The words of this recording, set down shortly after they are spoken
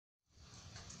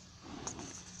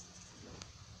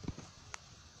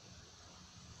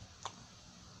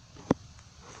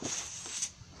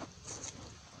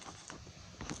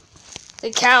The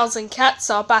cows and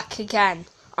cats are back again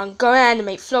on Go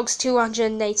Animate Vlogs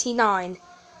 289.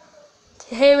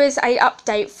 Here is a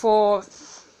update for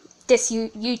this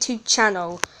YouTube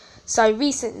channel. So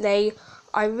recently,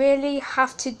 I really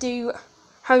have to do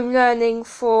home learning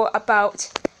for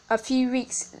about a few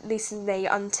weeks recently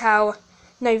until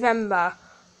November,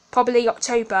 probably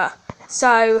October.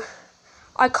 So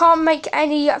I can't make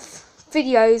any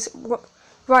videos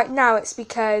right now. It's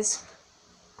because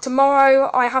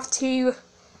tomorrow I have to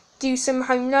do some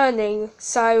home learning,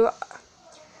 so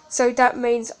that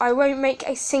means I won't make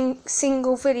a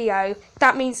single video.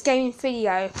 That means gaming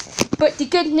video. But the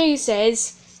good news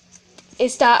is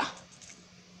that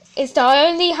I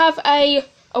only have a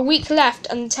week left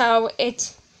until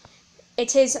it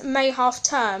is May half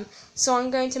term, so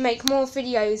I'm going to make more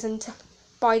videos until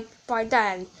by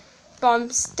then. But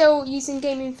I'm still using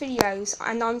gaming videos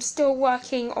and I'm still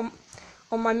working on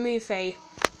my movie.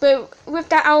 But with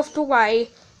that out of the way,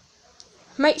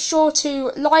 make sure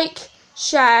to like,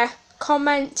 share,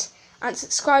 comment and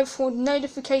subscribe for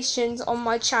notifications on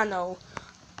my channel.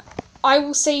 I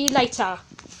will see you later.